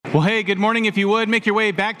Well, hey, good morning. If you would, make your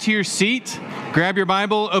way back to your seat. Grab your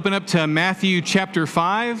Bible, open up to Matthew chapter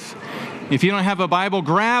 5. If you don't have a Bible,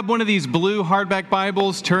 grab one of these blue hardback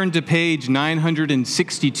Bibles, turn to page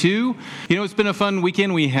 962. You know, it's been a fun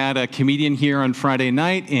weekend. We had a comedian here on Friday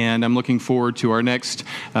night, and I'm looking forward to our next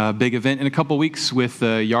big event in a couple weeks with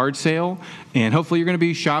the yard sale. And hopefully you're going to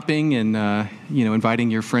be shopping and, inviting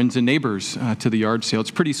your friends and neighbors to the yard sale.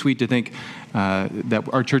 It's pretty sweet to think that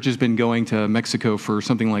our church has been going to Mexico for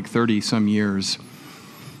something like 30-some years.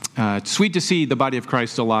 It's sweet to see the body of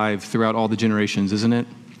Christ alive throughout all the generations, isn't it?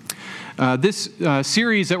 This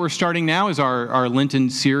series that we're starting now is our Lenten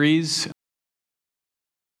series.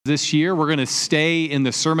 This year, we're going to stay in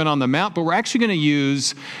the Sermon on the Mount, but we're actually going to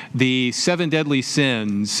use the 7 deadly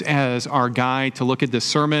sins as our guide to look at this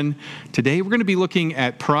sermon. Today, we're going to be looking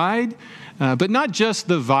at pride, but not just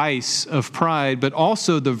the vice of pride, but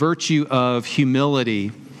also the virtue of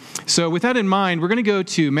humility. So with that in mind, we're going to go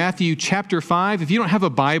to Matthew chapter 5. If you don't have a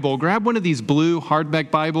Bible, grab one of these blue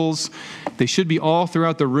hardback Bibles. They should be all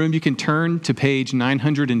throughout the room. You can turn to page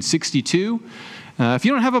 962. If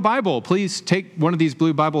you don't have a Bible, please take one of these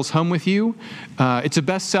blue Bibles home with you. It's a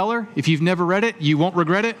bestseller. If you've never read it, you won't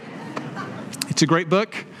regret it. It's a great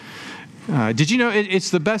book. Did you know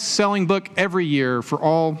it's the best-selling book every year for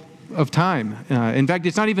all of time? In fact,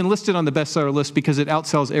 it's not even listed on the bestseller list because it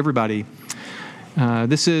outsells everybody.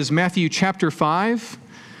 This is Matthew chapter 5.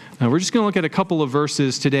 We're just going to look at a couple of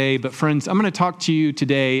verses today, but friends, I'm going to talk to you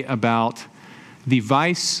today about the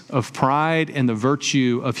vice of pride and the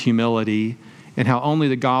virtue of humility, and how only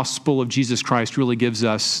the gospel of Jesus Christ really gives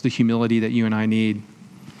us the humility that you and I need.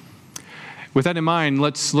 With that in mind,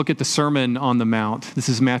 let's look at the Sermon on the Mount. This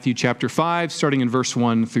is Matthew chapter 5, starting in verse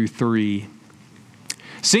 1 through 3.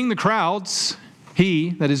 Seeing the crowds, he,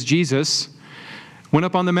 that is Jesus, went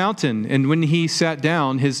up on the mountain, and when he sat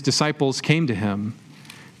down, his disciples came to him.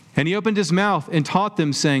 And he opened his mouth and taught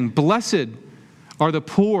them, saying, "Blessed are the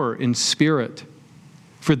poor in spirit,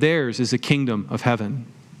 for theirs is the kingdom of heaven."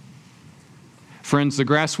 Friends, the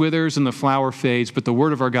grass withers and the flower fades, but the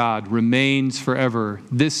word of our God remains forever.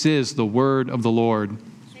 This is the word of the Lord.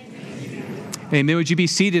 Amen. Would you be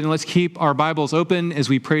seated, and let's keep our Bibles open as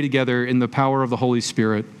we pray together in the power of the Holy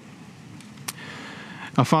Spirit.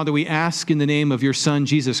 Father, we ask in the name of your Son,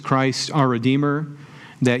 Jesus Christ, our Redeemer,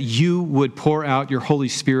 that you would pour out your Holy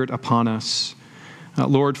Spirit upon us.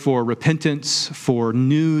 Lord, for repentance, for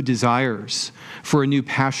new desires, for a new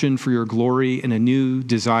passion for your glory, and a new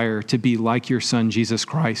desire to be like your Son, Jesus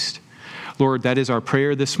Christ. Lord, that is our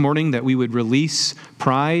prayer this morning, that we would release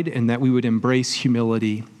pride and that we would embrace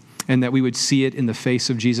humility, and that we would see it in the face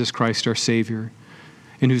of Jesus Christ, our Savior,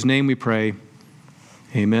 in whose name we pray.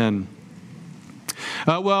 Amen.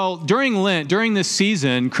 During Lent, during this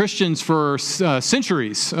season, Christians for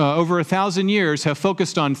centuries, over 1,000 years, have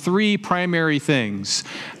focused on 3 primary things.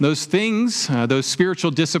 Those things, those spiritual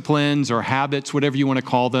disciplines or habits, whatever you want to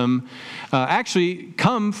call them, actually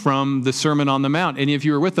come from the Sermon on the Mount. And if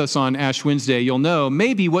you were with us on Ash Wednesday, you'll know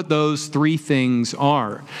maybe what those 3 things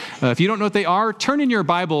are. If you don't know what they are, turn in your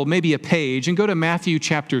Bible maybe a page and go to Matthew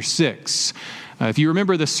chapter 6. If you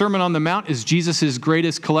remember, the Sermon on the Mount is Jesus'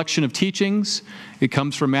 greatest collection of teachings. It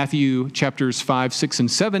comes from Matthew chapters 5, 6, and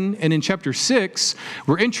 7. And in chapter 6,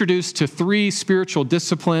 we're introduced to 3 spiritual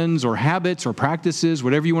disciplines or habits or practices,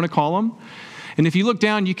 whatever you want to call them. And if you look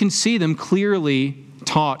down, you can see them clearly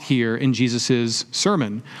taught here in Jesus'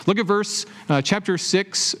 sermon. Look at chapter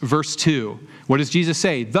 6, verse 2. What does Jesus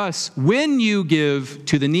say? "Thus, when you give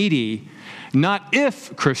to the needy, not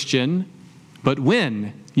if, Christian, but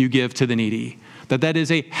when you give to the needy." That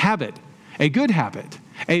is a habit, a good habit,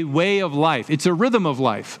 a way of life. It's a rhythm of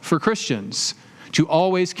life for Christians to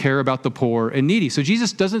always care about the poor and needy. So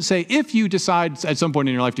Jesus doesn't say, if you decide at some point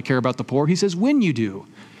in your life to care about the poor. He says, when you do,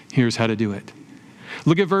 here's how to do it.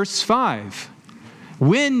 Look at verse 5.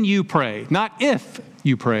 When you pray, not if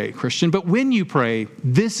you pray, Christian, but when you pray,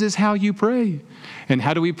 this is how you pray. And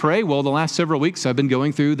how do we pray? Well, the last several weeks I've been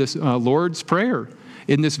going through this Lord's Prayer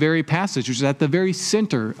in this very passage, which is at the very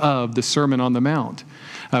center of the Sermon on the Mount.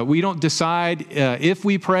 We don't decide if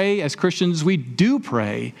we pray. As Christians, we do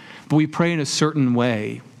pray, but we pray in a certain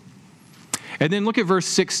way. And then look at verse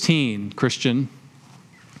 16, Christian.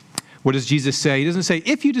 What does Jesus say? He doesn't say,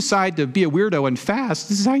 if you decide to be a weirdo and fast,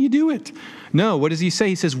 this is how you do it. No, what does he say?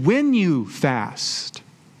 He says, when you fast.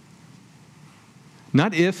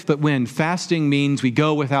 Not if, but when. Fasting means we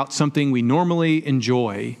go without something we normally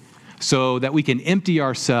enjoy, so that we can empty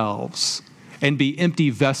ourselves and be empty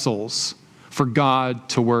vessels for God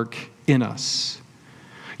to work in us.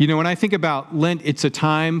 You know, when I think about Lent, it's a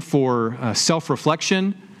time for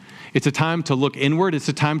self-reflection. It's a time to look inward. It's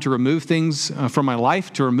a time to remove things from my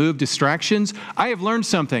life, to remove distractions. I have learned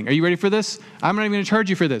something. Are you ready for this? I'm not even going to charge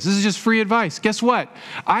you for this. This is just free advice. Guess what?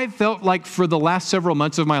 I've felt like for the last several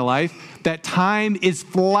months of my life that time is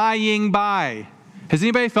flying by. Has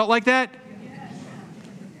anybody felt like that?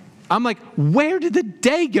 I'm like, where did the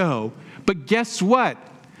day go? But guess what?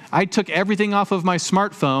 I took everything off of my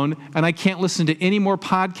smartphone, and I can't listen to any more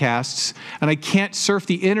podcasts, and I can't surf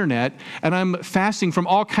the internet, and I'm fasting from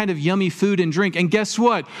all kind of yummy food and drink. And guess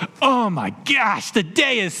what? Oh my gosh, the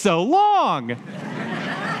day is so long.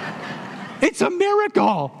 It's a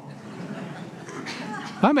miracle.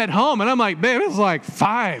 I'm at home, and I'm like, babe, it's like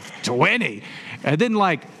 5:20. And then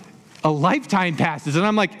like a lifetime passes, and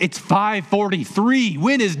I'm like, it's 5:43.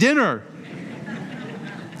 When is dinner?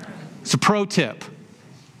 It's a pro tip.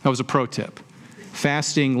 That was a pro tip.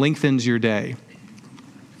 Fasting lengthens your day.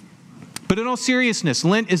 But in all seriousness,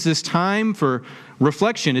 Lent is this time for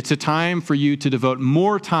reflection. It's a time for you to devote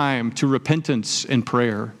more time to repentance and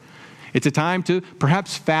prayer. It's a time to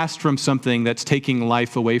perhaps fast from something that's taking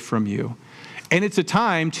life away from you. And it's a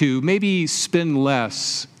time to maybe spend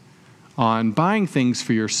less on buying things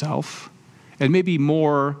for yourself and maybe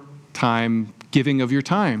more time giving of your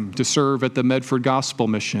time to serve at the Medford Gospel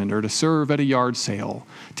Mission or to serve at a yard sale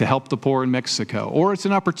to help the poor in Mexico. Or it's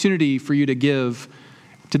an opportunity for you to give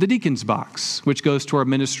to the deacon's box, which goes to our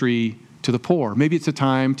ministry to the poor. Maybe it's a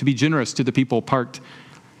time to be generous to the people parked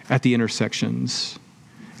at the intersections,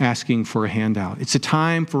 asking for a handout. It's a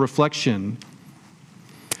time for reflection.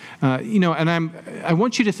 And I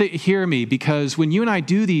want you to hear me, because when you and I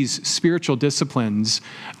do these spiritual disciplines,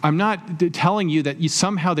 I'm not telling you that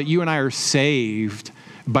you and I are saved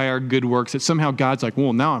by our good works, that somehow God's like,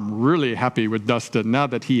 well, now I'm really happy with Dustin now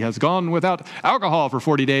that he has gone without alcohol for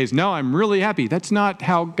 40 days. No, I'm really happy. That's not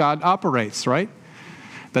how God operates, right?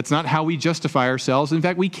 That's not how we justify ourselves. In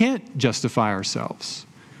fact, we can't justify ourselves.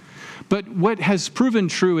 But what has proven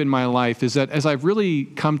true in my life is that as I've really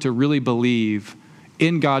come to really believe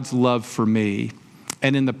in God's love for me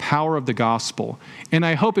and in the power of the gospel. And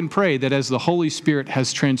I hope and pray that as the Holy Spirit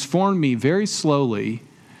has transformed me very slowly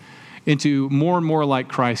into more and more like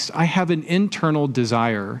Christ, I have an internal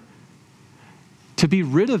desire to be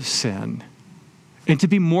rid of sin and to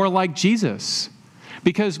be more like Jesus.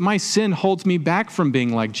 Because my sin holds me back from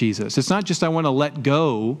being like Jesus. It's not just I want to let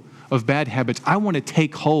go of bad habits. I want to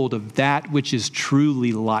take hold of that which is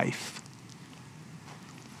truly life.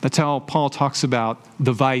 That's how Paul talks about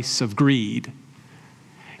the vice of greed.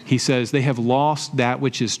 He says they have lost that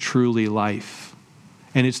which is truly life,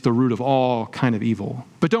 and it's the root of all kind of evil.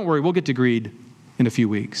 But don't worry, we'll get to greed in a few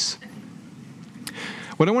weeks.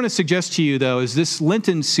 What I want to suggest to you, though, is this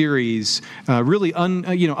Lenten series really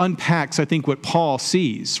unpacks, I think, what Paul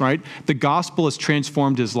sees, right? The gospel has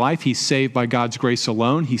transformed his life. He's saved by God's grace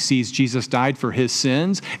alone. He sees Jesus died for his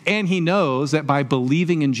sins, and he knows that by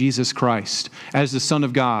believing in Jesus Christ as the Son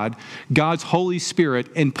of God, God's Holy Spirit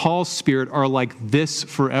and Paul's Spirit are like this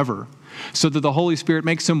forever. So that the Holy Spirit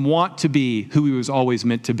makes him want to be who he was always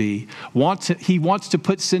meant to be. He wants to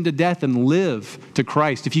put sin to death and live to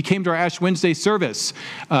Christ. If you came to our Ash Wednesday service,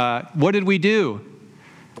 what did we do?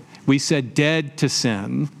 We said dead to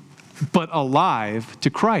sin, but alive to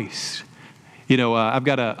Christ. I've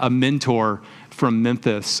got a mentor from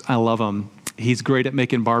Memphis. I love him. He's great at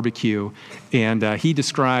making barbecue. And he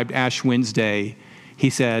described Ash Wednesday. He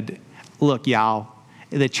said, look, y'all,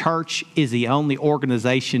 the church is the only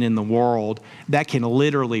organization in the world that can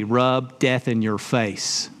literally rub death in your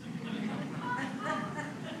face.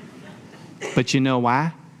 But you know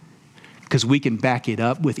why? Because we can back it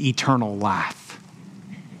up with eternal life.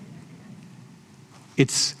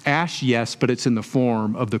 It's ash, yes, but it's in the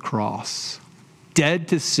form of the cross. Dead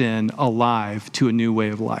to sin, alive to a new way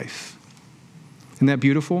of life. Isn't that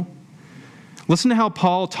beautiful? Listen to how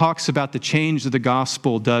Paul talks about the change that the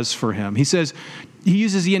gospel does for him. He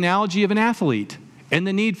uses the analogy of an athlete and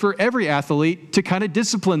the need for every athlete to kind of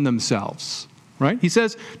discipline themselves, right? He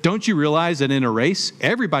says, don't you realize that in a race,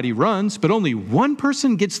 everybody runs, but only one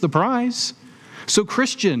person gets the prize? So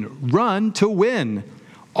Christian, run to win.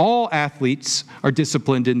 All athletes are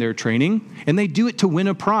disciplined in their training, and they do it to win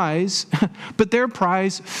a prize, but their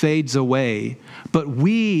prize fades away. But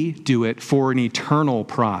we do it for an eternal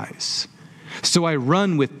prize. So I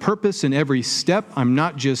run with purpose in every step. I'm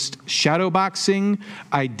not just shadowboxing.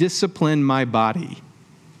 I discipline my body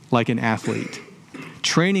like an athlete,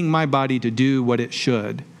 training my body to do what it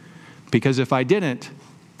should. Because if I didn't,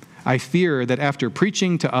 I fear that after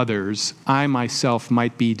preaching to others, I myself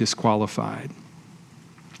might be disqualified.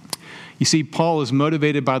 You see, Paul is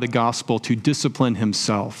motivated by the gospel to discipline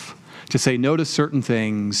himself, to say no to certain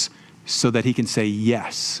things so that he can say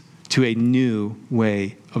yes to a new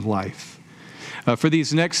way of life. For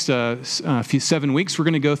these next 7 weeks, we're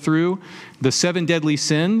going to go through the 7 deadly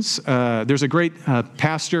sins. There's a great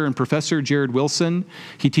pastor and professor, Jared Wilson.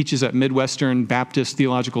 He teaches at Midwestern Baptist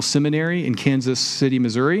Theological Seminary in Kansas City,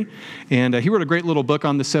 Missouri. And he wrote a great little book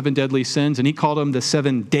on the 7 deadly sins, and he called them the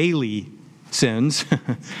 7 daily sins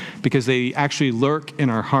because they actually lurk in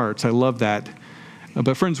our hearts. I love that.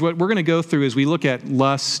 But friends, what we're going to go through as we look at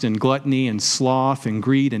lust and gluttony and sloth and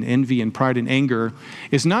greed and envy and pride and anger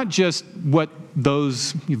is not just what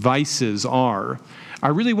those vices are. I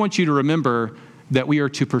really want you to remember that we are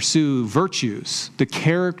to pursue virtues, the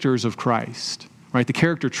characters of Christ, right? The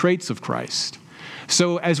character traits of Christ.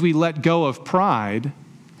 So as we let go of pride,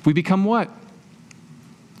 we become what?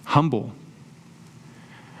 Humble.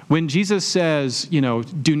 When Jesus says,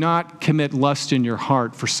 do not commit lust in your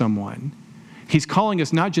heart for someone, he's calling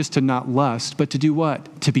us not just to not lust, but to do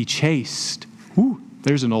what? To be chaste. Ooh,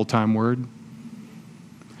 there's an old-time word.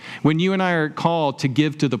 When you and I are called to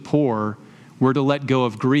give to the poor, we're to let go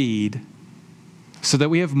of greed so that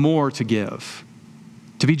we have more to give,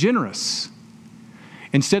 to be generous.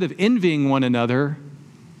 Instead of envying one another,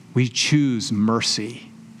 we choose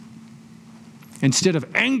mercy. Instead of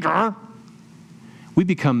anger, we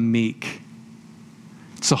become meek.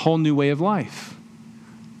 It's a whole new way of life.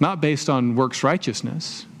 Not based on works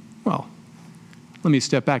righteousness. Well, let me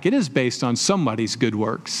step back. It is based on somebody's good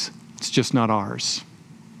works. It's just not ours.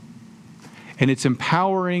 And it's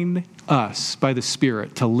empowering us by the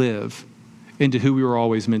Spirit to live into who we were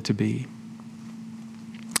always meant to be.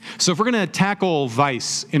 So if we're going to tackle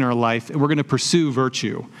vice in our life, and we're going to pursue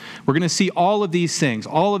virtue, we're going to see all of these things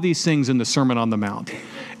in the Sermon on the Mount.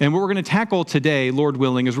 And what we're going to tackle today, Lord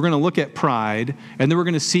willing, is we're going to look at pride, and then we're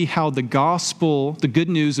going to see how the gospel, the good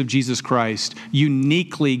news of Jesus Christ,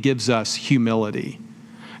 uniquely gives us humility.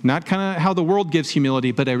 Not kind of how the world gives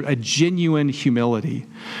humility, but a genuine humility.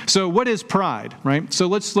 So what is pride, right? So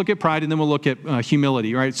let's look at pride, and then we'll look at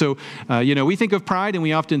humility, right? So, we think of pride, and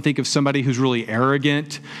we often think of somebody who's really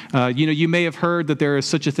arrogant. You may have heard that there is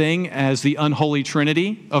such a thing as the unholy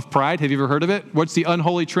trinity of pride. Have you ever heard of it? What's the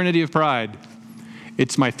unholy trinity of pride?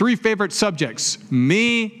 It's my 3 favorite subjects: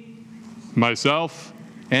 me, myself,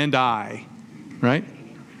 and I, right?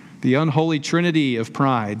 The unholy trinity of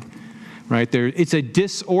pride. Right there, it's a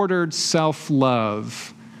disordered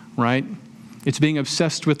self-love, right? It's being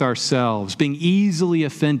obsessed with ourselves, being easily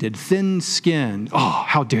offended, thin-skinned. Oh,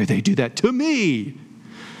 how dare they do that to me?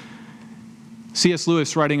 C.S.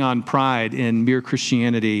 Lewis, writing on pride in Mere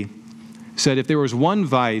Christianity, said, if there was one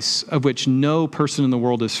vice of which no person in the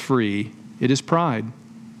world is free, it is pride.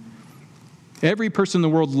 Every person in the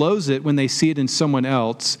world loathes it when they see it in someone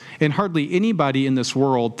else, and hardly anybody in this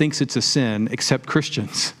world thinks it's a sin except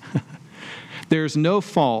Christians. There's no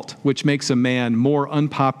fault which makes a man more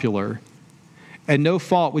unpopular, and no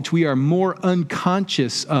fault which we are more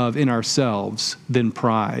unconscious of in ourselves than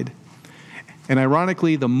pride. And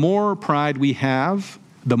ironically, the more pride we have,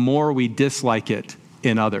 the more we dislike it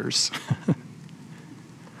in others.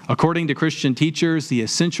 According to Christian teachers, the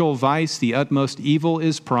essential vice, the utmost evil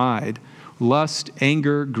is pride. Lust,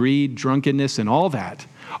 anger, greed, drunkenness, and all that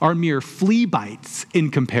are mere flea bites in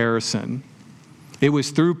comparison. It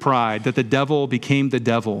was through pride that the devil became the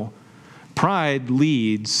devil. Pride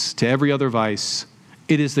leads to every other vice.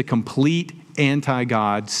 It is the complete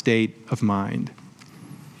anti-God state of mind.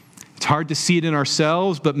 It's hard to see it in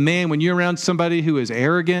ourselves, but man, when you're around somebody who is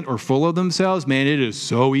arrogant or full of themselves, man, it is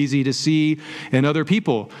so easy to see in other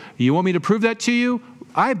people. You want me to prove that to you?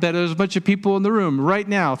 I bet there's a bunch of people in the room right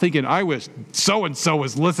now thinking, I wish so-and-so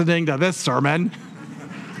was listening to this sermon.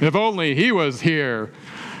 If only he was here.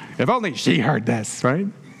 If only she heard this, right?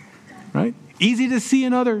 Right? Easy to see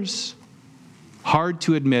in others. Hard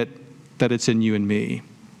to admit that it's in you and me.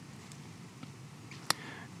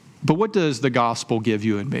 But what does the gospel give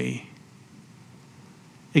you and me?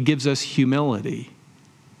 It gives us humility.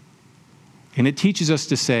 And it teaches us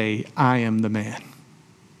to say, I am the man.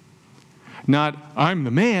 Not, I'm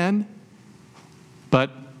the man,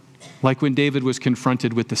 but like when David was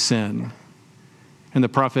confronted with the sin, and the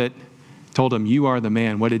prophet told him, you are the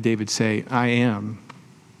man. What did David say? I am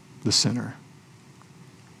the sinner.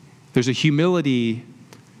 There's a humility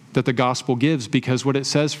that the gospel gives, because what it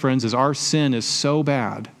says, friends, is our sin is so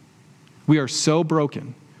bad, we are so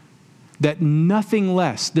broken, that nothing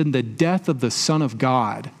less than the death of the Son of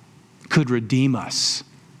God could redeem us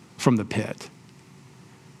from the pit.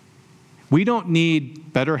 We don't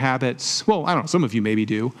need better habits. Well, I don't know, some of you maybe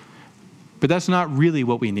do. But that's not really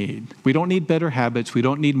what we need. We don't need better habits. We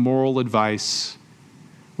don't need moral advice.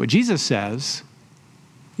 What Jesus says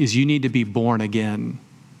is you need to be born again.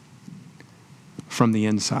 from the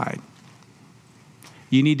inside.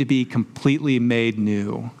 You need to be completely made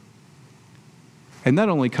new. And that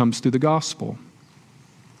only comes through the gospel.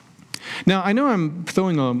 Now, I know I'm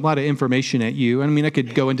throwing a lot of information at you. I mean, I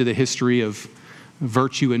could go into the history of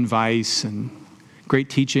virtue and vice and great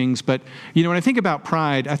teachings. But, when I think about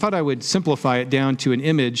pride, I thought I would simplify it down to an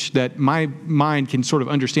image that my mind can sort of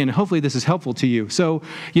understand. And hopefully this is helpful to you. So,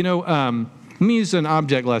 let me use an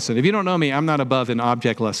object lesson. If you don't know me, I'm not above an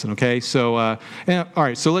object lesson, okay? So, all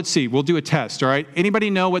right, so let's see. We'll do a test, all right?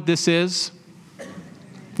 Anybody know what this is?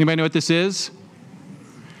 Anybody know what this is?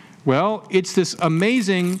 Well, it's this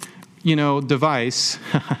amazing, device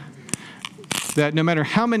that no matter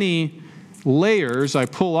how many layers I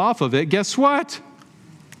pull off of it, guess what?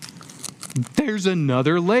 There's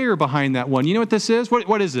another layer behind that one. You know what this is?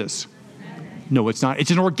 What is this? No, it's not.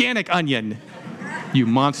 It's an organic onion, you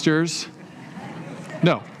monsters.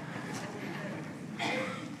 No.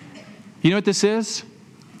 You know what this is?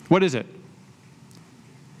 What is it?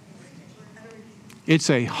 It's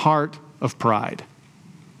a heart of pride.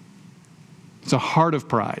 It's a heart of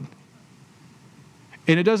pride.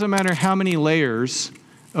 And it doesn't matter how many layers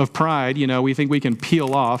of pride, we think we can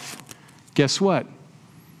peel off. Guess what?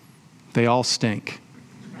 They all stink.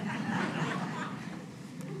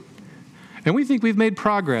 And we think we've made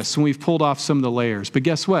progress when we've pulled off some of the layers. But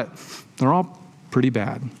guess what? They're all pretty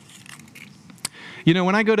bad.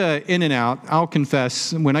 When I go to In-N-Out, I'll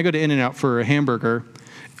confess, when I go to In-N-Out for a hamburger,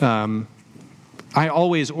 I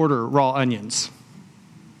always order raw onions.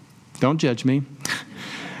 Don't judge me.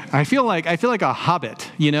 I feel like a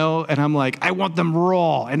hobbit, and I'm like, I want them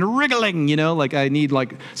raw and wriggling, like I need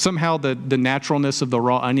somehow the naturalness of the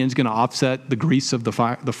raw onion's going to offset the grease of the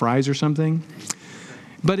fries or something.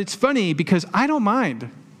 But it's funny because I don't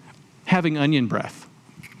mind having onion breath.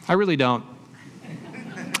 I really don't.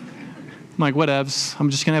 I'm like, whatevs, I'm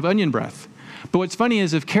just going to have onion breath. But what's funny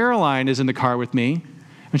is if Caroline is in the car with me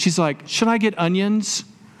and she's like, should I get onions?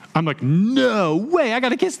 I'm like, no way, I got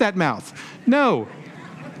to kiss that mouth. No.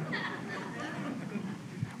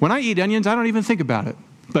 When I eat onions, I don't even think about it.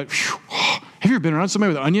 But have you ever been around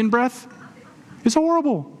somebody with onion breath? It's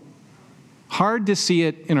horrible. Hard to see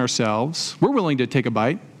it in ourselves. We're willing to take a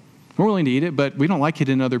bite. We're willing to eat it, but we don't like it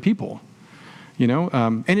in other people.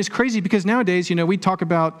 And it's crazy because nowadays, we talk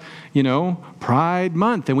about, Pride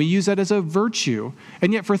Month, and we use that as a virtue.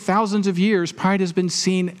 And yet for thousands of years, pride has been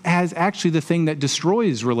seen as actually the thing that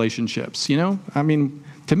destroys relationships, I mean,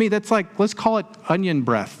 to me, that's like, let's call it onion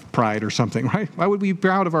breath pride or something, right? Why would we be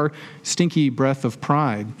proud of our stinky breath of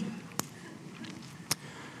pride?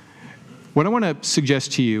 What I want to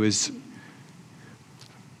suggest to you is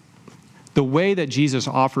the way that Jesus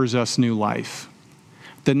offers us new life,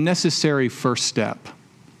 the necessary first step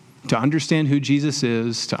to understand who Jesus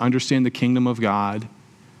is, to understand the kingdom of God,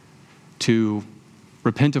 to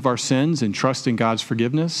repent of our sins and trust in God's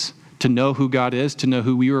forgiveness, to know who God is, to know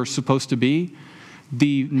who we are supposed to be.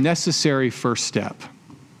 The necessary first step,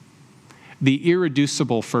 the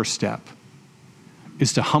irreducible first step,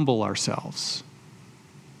 is to humble ourselves.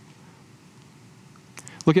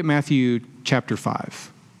 Look at Matthew chapter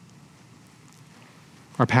 5.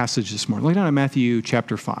 Our passage this morning. Look down at Matthew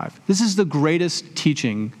chapter 5. This is the greatest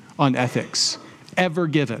teaching on ethics ever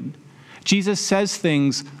given. Jesus says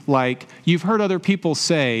things like, you've heard other people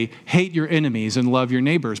say, hate your enemies and love your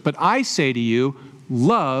neighbors. But I say to you,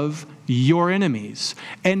 love your enemies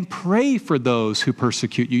and pray for those who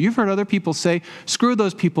persecute you. You've heard other people say, screw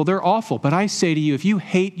those people, they're awful. But I say to you, if you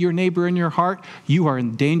hate your neighbor in your heart, you are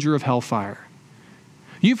in danger of hellfire.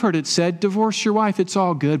 You've heard it said, divorce your wife, it's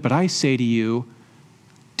all good. But I say to you,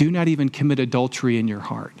 do not even commit adultery in your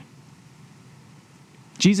heart.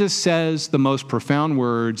 Jesus says the most profound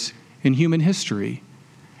words in human history.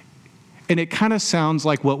 And it kind of sounds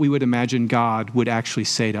like what we would imagine God would actually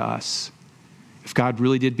say to us. If God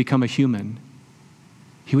really did become a human,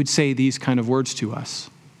 he would say these kind of words to us.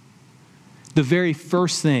 The very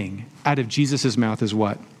first thing out of Jesus' mouth is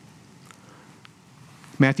what?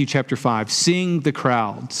 Matthew chapter 5, seeing the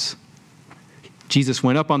crowds. Jesus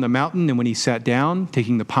went up on the mountain, and when he sat down,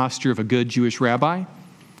 taking the posture of a good Jewish rabbi,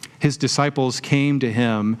 his disciples came to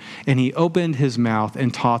him, and he opened his mouth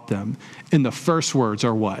and taught them. And the first words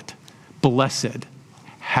are what? Blessed,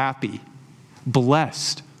 happy,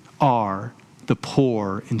 blessed are the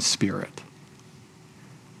poor in spirit.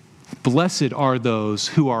 Blessed are those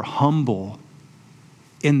who are humble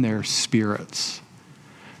in their spirits.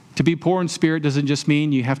 To be poor in spirit doesn't just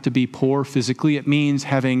mean you have to be poor physically. It means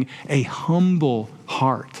having a humble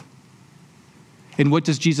heart. And what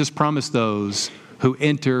does Jesus promise those who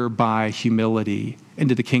enter by humility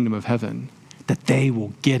into the kingdom of heaven? That they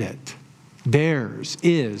will get it. Theirs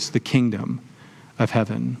is the kingdom of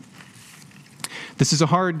heaven. This is a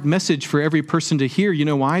hard message for every person to hear. You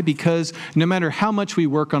know why? Because no matter how much we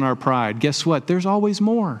work on our pride, guess what? There's always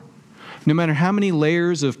more. No matter how many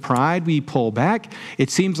layers of pride we pull back,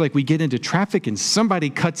 it seems like we get into traffic and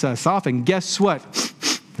somebody cuts us off, and guess what?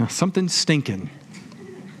 Something's stinking.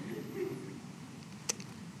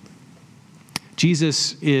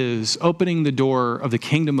 Jesus is opening the door of the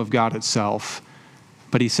kingdom of God itself,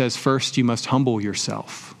 but he says, first, you must humble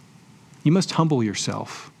yourself. You must humble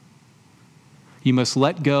yourself. You must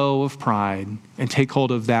let go of pride and take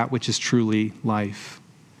hold of that which is truly life.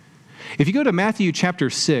 If you go to Matthew chapter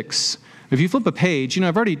 6, if you flip a page,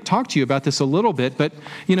 I've already talked to you about this a little bit, but,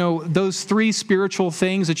 those 3 spiritual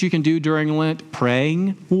things that you can do during Lent,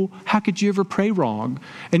 praying. Well, how could you ever pray wrong?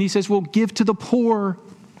 And he says, well, give to the poor.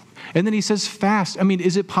 And then he says, fast.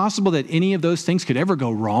 Is it possible that any of those things could ever go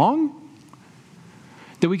wrong?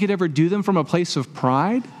 That we could ever do them from a place of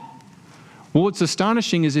pride? Well, what's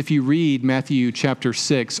astonishing is if you read Matthew chapter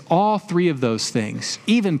 6, all 3 of those things,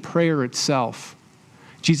 even prayer itself,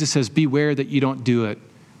 Jesus says, beware that you don't do it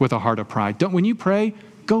with a heart of pride. When you pray,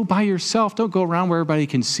 go by yourself. Don't go around where everybody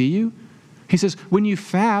can see you. He says, when you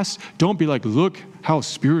fast, don't be like, look how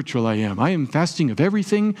spiritual I am. I am fasting of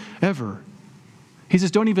everything ever. He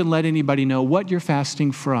says, don't even let anybody know what you're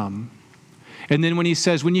fasting from. And then when he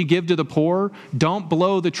says, when you give to the poor, don't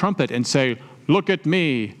blow the trumpet and say, look at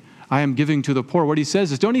me. I am giving to the poor. What he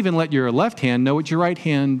says is, don't even let your left hand know what your right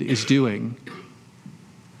hand is doing.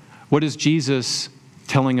 What is Jesus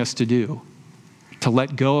telling us to do? To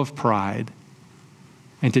let go of pride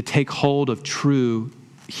and to take hold of true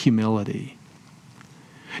humility.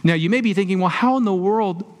 Now, you may be thinking, well, how in the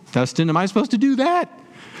world, Dustin, am I supposed to do that?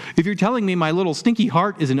 If you're telling me my little stinky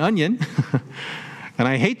heart is an onion, and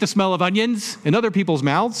I hate the smell of onions in other people's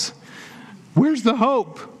mouths, where's the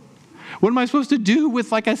hope? What am I supposed to do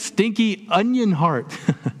with like a stinky onion heart?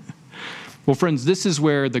 Well, friends, this is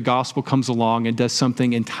where the gospel comes along and does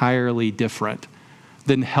something entirely different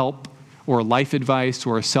than help or life advice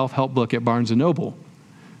or a self-help book at Barnes & Noble.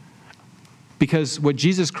 Because what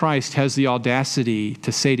Jesus Christ has the audacity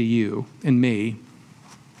to say to you and me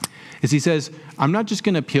is he says, I'm not just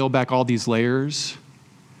going to peel back all these layers.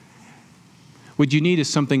 What you need is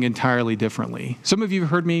something entirely differently. Some of you have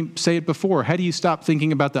heard me say it before. How do you stop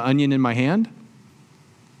thinking about the onion in my hand?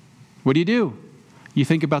 What do? You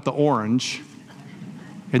think about the orange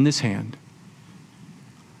in this hand.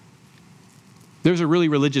 There's a really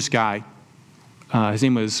religious guy. His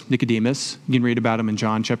name was Nicodemus. You can read about him in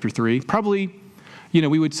John chapter 3. Probably,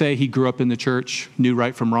 we would say he grew up in the church, knew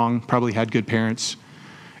right from wrong, probably had good parents.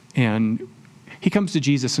 And he comes to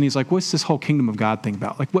Jesus and he's like, what's this whole kingdom of God thing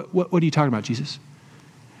about? Like, what are you talking about, Jesus?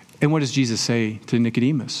 And what does Jesus say to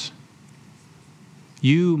Nicodemus?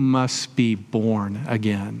 You must be born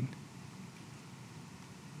again.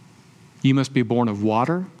 You must be born of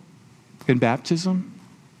water in baptism,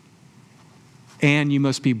 and you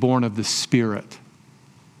must be born of the Spirit,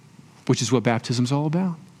 which is what baptism is all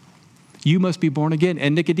about. You must be born again.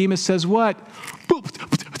 And Nicodemus says what?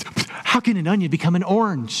 How can an onion become an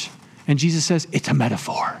orange? And Jesus says, it's a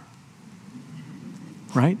metaphor.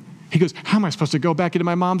 Right? He goes, how am I supposed to go back into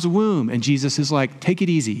my mom's womb? And Jesus is like, take it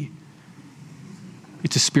easy.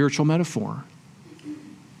 It's a spiritual metaphor.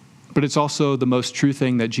 But it's also the most true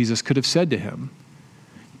thing that Jesus could have said to him.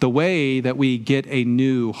 The way that we get a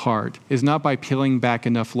new heart is not by peeling back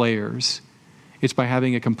enough layers. It's by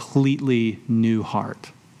having a completely new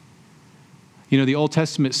heart. The Old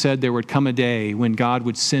Testament said there would come a day when God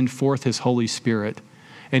would send forth his Holy Spirit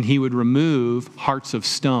and he would remove hearts of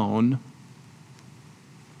stone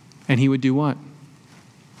and he would do what?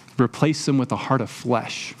 Replace them with a heart of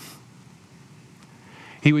flesh.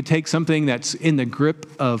 He would take something that's in the grip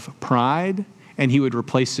of pride and he would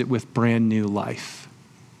replace it with brand new life.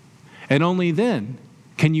 And only then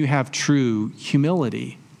can you have true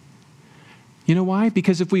humility. You know why?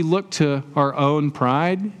 Because if we look to our own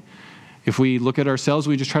pride, if we look at ourselves,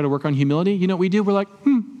 we just try to work on humility, you know what we do? We're like,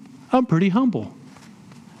 I'm pretty humble.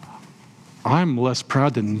 I'm less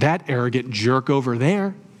proud than that arrogant jerk over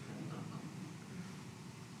there.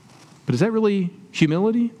 But is that really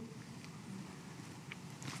humility?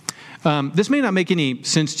 This may not make any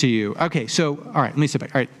sense to you. Okay, so, all right, let me sit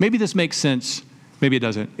back. All right, maybe this makes sense. Maybe it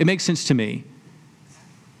doesn't. It makes sense to me.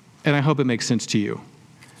 And I hope it makes sense to you.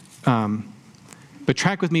 But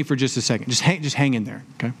track with me for just a second. Just hang in there,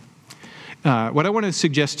 okay? What I want to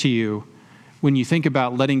suggest to you when you think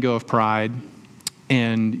about letting go of pride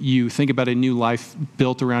and you think about a new life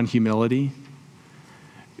built around humility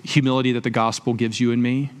that the gospel gives you and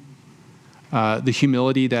me, the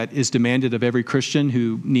humility that is demanded of every Christian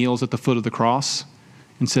who kneels at the foot of the cross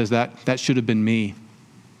and says, that should have been me.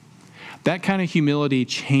 That kind of humility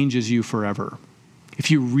changes you forever. If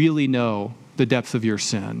you really know the depth of your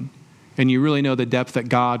sin, and you really know the depth that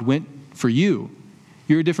God went for you,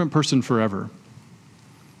 you're a different person forever.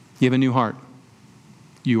 You have a new heart.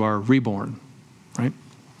 You are reborn, right?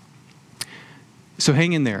 So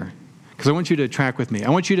hang in there, because I want you to track with me.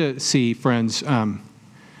 I want you to see, friends,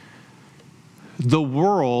 the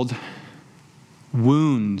world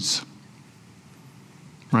wounds,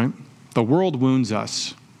 right? The world wounds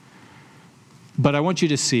us. But I want you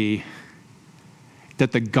to see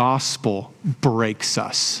that the gospel breaks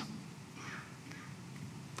us.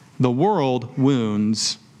 The world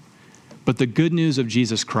wounds, but the good news of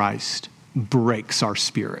Jesus Christ breaks our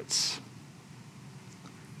spirits.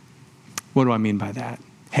 What do I mean by that?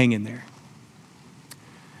 Hang in there.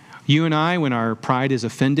 You and I, when our pride is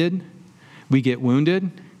offended, we get wounded.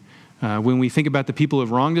 When we think about the people who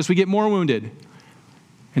have wronged us, we get more wounded.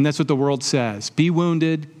 And that's what the world says. Be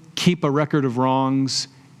wounded, keep a record of wrongs.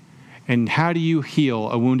 And how do you heal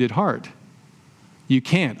a wounded heart? You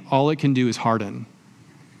can't. All it can do is harden.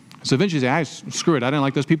 So eventually you say, screw it, I didn't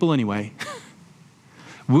like those people anyway.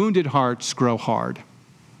 Wounded hearts grow hard.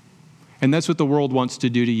 And that's what the world wants to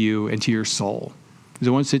do to you and to your soul. It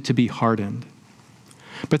wants it to be hardened.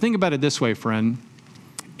 But think about it this way, friend.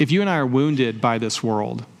 If you and I are wounded by this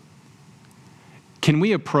world, can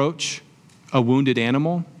we approach a wounded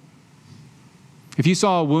animal? If you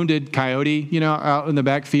saw a wounded coyote, out in the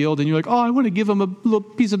backfield, and you're like, oh, I want to give him a little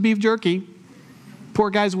piece of beef jerky.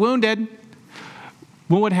 Poor guy's wounded.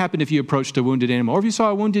 What would happen if you approached a wounded animal? Or if you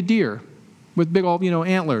saw a wounded deer with big old,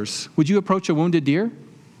 antlers, would you approach a wounded deer?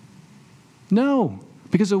 No,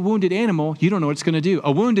 because a wounded animal, you don't know what it's going to do.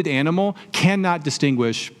 A wounded animal cannot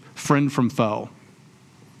distinguish friend from foe.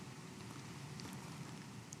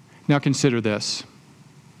 Now consider this.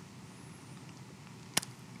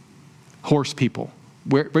 Horse people.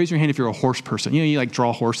 Raise your hand if you're a horse person. You like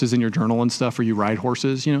draw horses in your journal and stuff, or you ride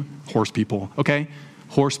horses, Horse people, okay?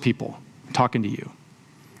 Horse people, I'm talking to you.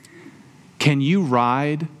 Can you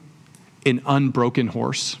ride an unbroken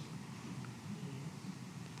horse?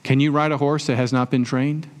 Can you ride a horse that has not been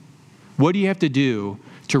trained? What do you have to do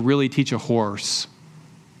to really teach a horse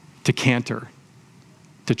to canter,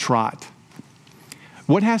 to trot?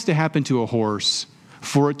 What has to happen to a horse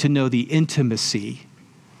for it to know the intimacy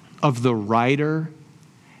of the rider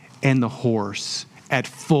and the horse at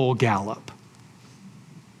full gallop?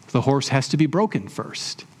 The horse has to be broken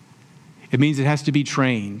first. It means it has to be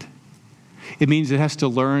trained. It means it has to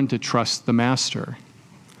learn to trust the master.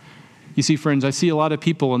 You see, friends, I see a lot of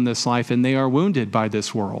people in this life, and they are wounded by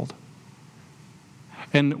this world.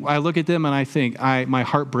 And I look at them and I think, my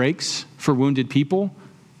heart breaks for wounded people.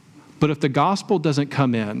 But if the gospel doesn't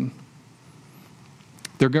come in,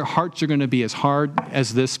 their hearts are going to be as hard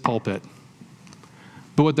as this pulpit.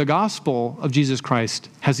 But what the gospel of Jesus Christ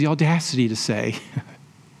has the audacity to say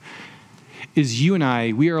is you and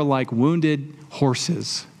I, we are like wounded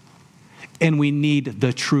horses, and we need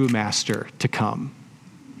the true master to come.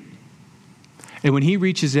 And when he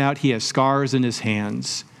reaches out, he has scars in his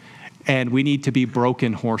hands, and we need to be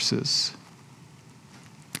broken horses.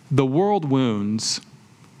 The world wounds,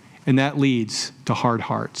 and that leads to hard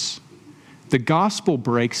hearts. The gospel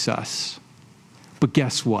breaks us, but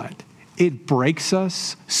guess what? It breaks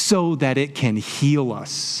us so that it can heal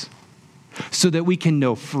us, so that we can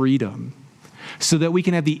know freedom, so that we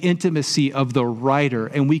can have the intimacy of the rider,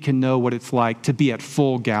 and we can know what it's like to be at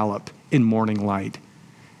full gallop in morning light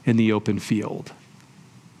in the open field.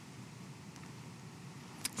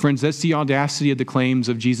 Friends, that's the audacity of the claims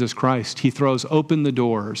of Jesus Christ. He throws open the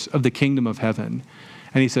doors of the kingdom of heaven,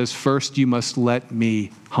 and he says, first you must let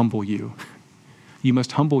me humble you. You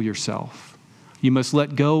must humble yourself. You must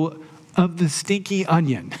let go of the stinky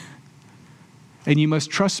onion, and you must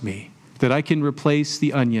trust me that I can replace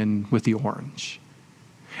the onion with the orange.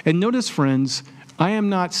 And notice, friends, I am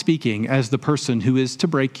not speaking as the person who is to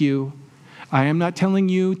break you. I am not telling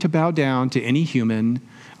you to bow down to any human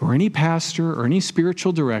or any pastor or any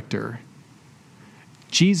spiritual director.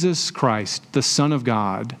 Jesus Christ, the Son of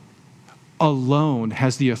God, alone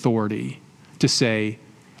has the authority to say,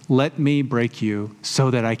 let me break you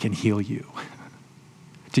so that I can heal you,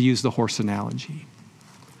 to use the horse analogy.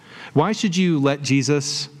 Why should you let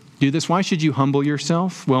Jesus do this? Why should you humble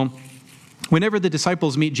yourself? Well, whenever the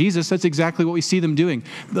disciples meet Jesus, that's exactly what we see them doing.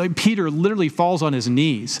 Peter literally falls on his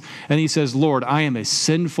knees and he says, Lord, I am a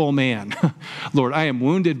sinful man. Lord, I am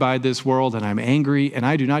wounded by this world and I'm angry and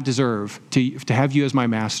I do not deserve to have you as my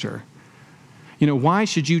master. Why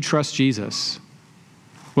should you trust Jesus?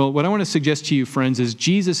 Well, what I want to suggest to you, friends, is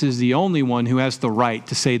Jesus is the only one who has the right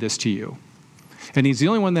to say this to you. And he's the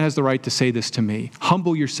only one that has the right to say this to me.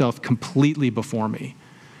 Humble yourself completely before me.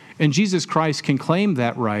 And Jesus Christ can claim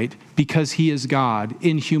that right because he is God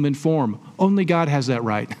in human form. Only God has that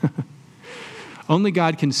right. Only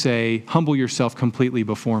God can say, humble yourself completely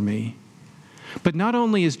before me. But not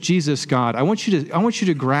only is Jesus God, I want you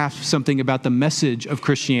to grasp something about the message of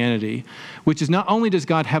Christianity, which is not only does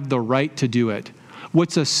God have the right to do it,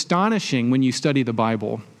 what's astonishing when you study the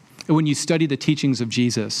Bible, and when you study the teachings of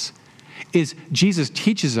Jesus, is Jesus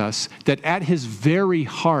teaches us that at his very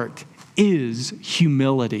heart is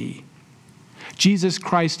humility. Jesus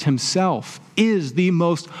Christ himself is the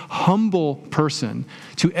most humble person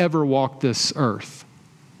to ever walk this earth.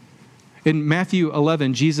 In Matthew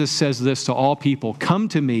 11, Jesus says this to all people, "Come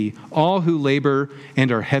to me, all who labor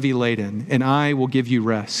and are heavy laden, and I will give you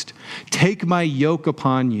rest. Take my yoke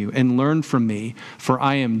upon you and learn from me, for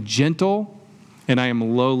I am gentle and I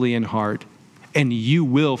am lowly in heart, and you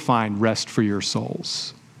will find rest for your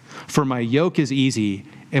souls. For my yoke is easy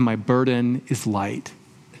and my burden is light."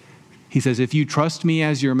 He says, if you trust me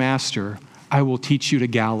as your master, I will teach you to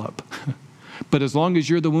gallop. But as long as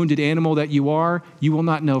you're the wounded animal that you are, you will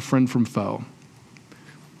not know friend from foe.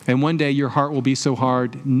 And one day your heart will be so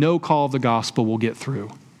hard, no call of the gospel will get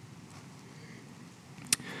through.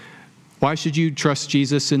 Why should you trust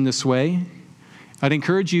Jesus in this way? I'd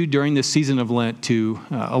encourage you during this season of Lent to,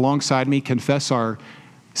 alongside me, confess our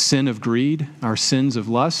sin of greed, our sins of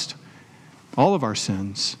lust, all of our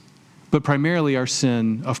sins, but primarily our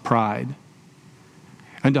sin of pride.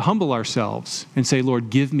 And to humble ourselves and say,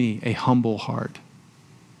 Lord, give me a humble heart.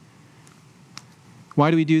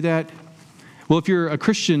 Why do we do that? Well, if you're a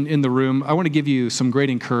Christian in the room, I want to give you some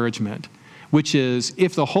great encouragement, which is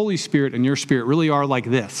if the Holy Spirit and your spirit really are like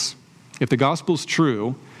this, if the gospel's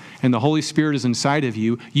true and the Holy Spirit is inside of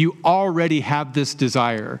you, you already have this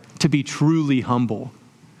desire to be truly humble.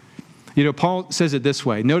 You know, Paul says it this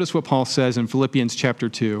way. Notice what Paul says in Philippians chapter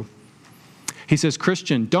 2. He says,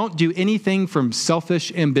 Christian, don't do anything from selfish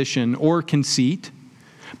ambition or conceit,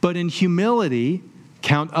 but in humility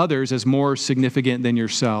count others as more significant than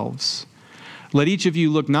yourselves. Let each of you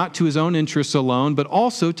look not to his own interests alone, but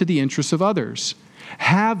also to the interests of others.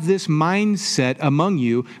 Have this mindset among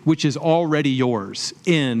you, which is already yours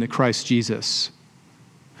in Christ Jesus,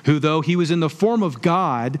 who, though he was in the form of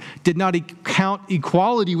God, did not count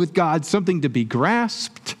equality with God something to be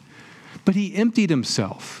grasped, but he emptied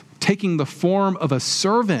himself, taking the form of a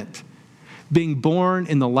servant, being born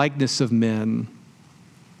in the likeness of men.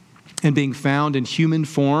 And being found in human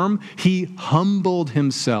form, he humbled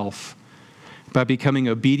himself by becoming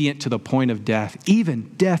obedient to the point of death,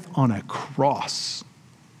 even death on a cross.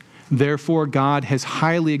 Therefore, God has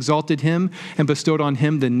highly exalted him and bestowed on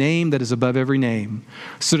him the name that is above every name,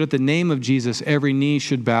 so that at the name of Jesus every knee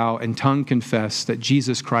should bow and tongue confess that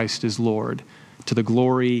Jesus Christ is Lord, to the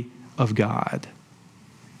glory of God.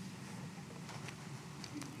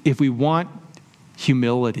 If we want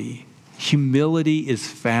humility, humility is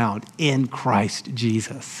found in Christ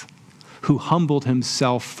Jesus, who humbled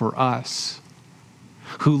himself for us,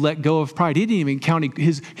 who let go of pride. He didn't even count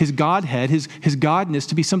his Godhead, his godness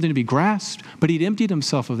to be something to be grasped, but he'd emptied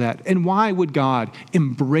himself of that. And why would God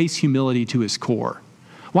embrace humility to his core?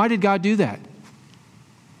 Why did God do that?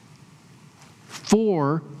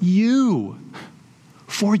 For you.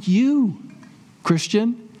 For you,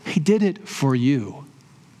 Christian. He did it for you.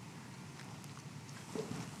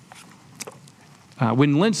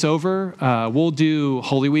 When Lent's over, we'll do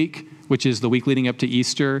Holy Week, which is the week leading up to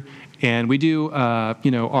Easter. And we do,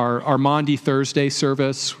 our Maundy Thursday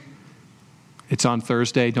service. It's on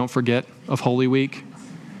Thursday, don't forget, of Holy Week.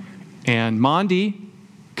 And Maundy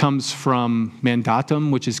comes from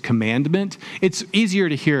mandatum, which is commandment. It's easier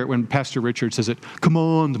to hear it when Pastor Richard says it,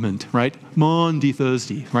 commandment, right? Maundy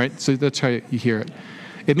Thursday, right? So that's how you hear it.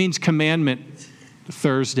 It means commandment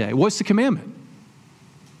Thursday. What's the commandment?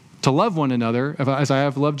 To love one another as I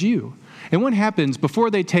have loved you. And what happens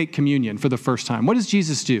before they take communion for the first time? What does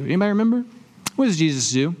Jesus do? Anybody remember? What does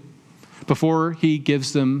Jesus do before he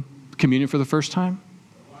gives them communion for the first time?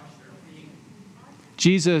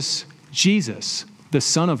 Jesus, the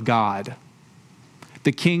Son of God,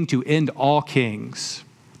 the King to end all kings,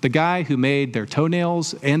 the guy who made their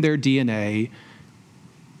toenails and their DNA,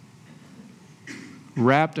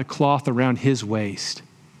 wrapped a cloth around his waist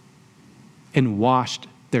and washed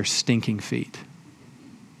their stinking feet.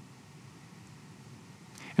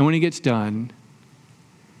 And when he gets done,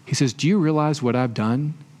 he says, do you realize what I've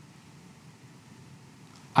done?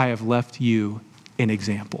 I have left you an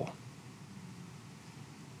example.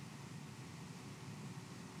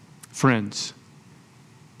 Friends,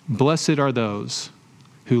 blessed are those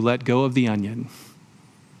who let go of the onion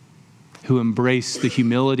who embrace the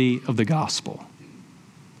humility of the gospel.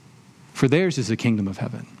 For theirs is the kingdom of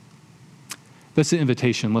heaven. That's the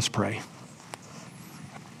invitation. Let's pray.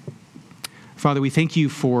 Father, we thank you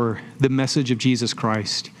for the message of Jesus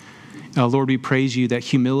Christ. Lord, we praise you that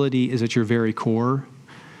humility is at your very core.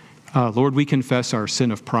 Lord, we confess our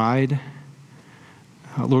sin of pride.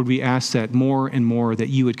 Lord, we ask that more and more that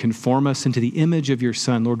you would conform us into the image of your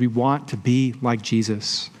Son. Lord, we want to be like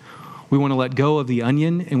Jesus. We want to let go of the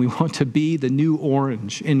onion, and we want to be the new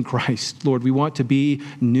orange in Christ. Lord, we want to be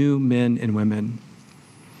new men and women.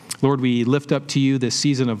 Lord, we lift up to you this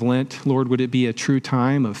season of Lent. Lord, would it be a true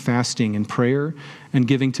time of fasting and prayer and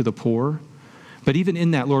giving to the poor? But even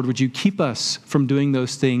in that, Lord, would you keep us from doing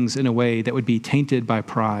those things in a way that would be tainted by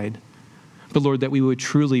pride? But Lord, that we would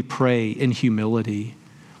truly pray in humility.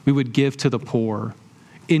 We would give to the poor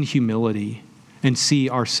in humility and see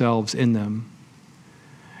ourselves in them.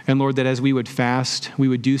 And Lord, that as we would fast, we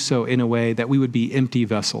would do so in a way that we would be empty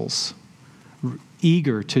vessels,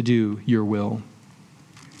 eager to do your will.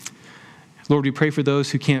 Lord, we pray for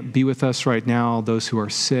those who can't be with us right now, those who are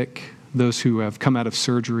sick, those who have come out of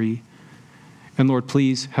surgery. And Lord,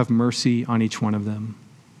 please have mercy on each one of them.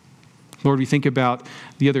 Lord, we think about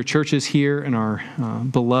the other churches here in our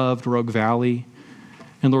beloved Rogue Valley.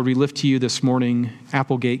 And Lord, we lift to you this morning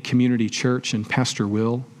Applegate Community Church and Pastor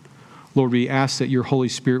Will. Lord, we ask that your Holy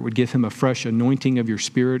Spirit would give him a fresh anointing of your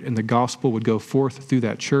Spirit, and the gospel would go forth through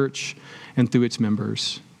that church and through its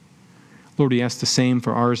members. Lord, we ask the same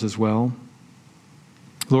for ours as well.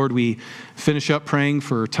 Lord, we finish up praying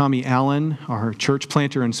for Tommy Allen, our church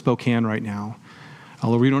planter in Spokane right now.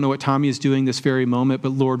 Lord, we don't know what Tommy is doing this very moment, but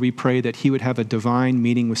Lord, we pray that he would have a divine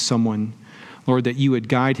meeting with someone. Lord, that you would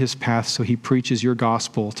guide his path so he preaches your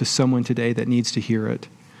gospel to someone today that needs to hear it.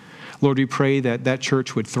 Lord, we pray that that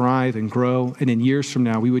church would thrive and grow, and in years from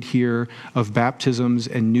now, we would hear of baptisms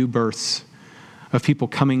and new births, of people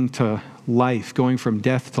coming to life, going from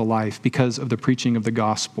death to life because of the preaching of the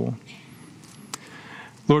gospel.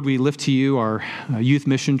 Lord, we lift to you our youth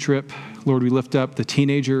mission trip. Lord, we lift up the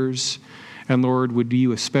teenagers, and Lord, would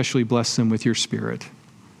you especially bless them with your Spirit.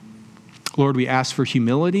 Lord, we ask for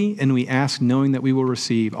humility, and we ask knowing that we will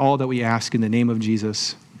receive all that we ask in the name of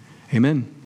Jesus. Amen.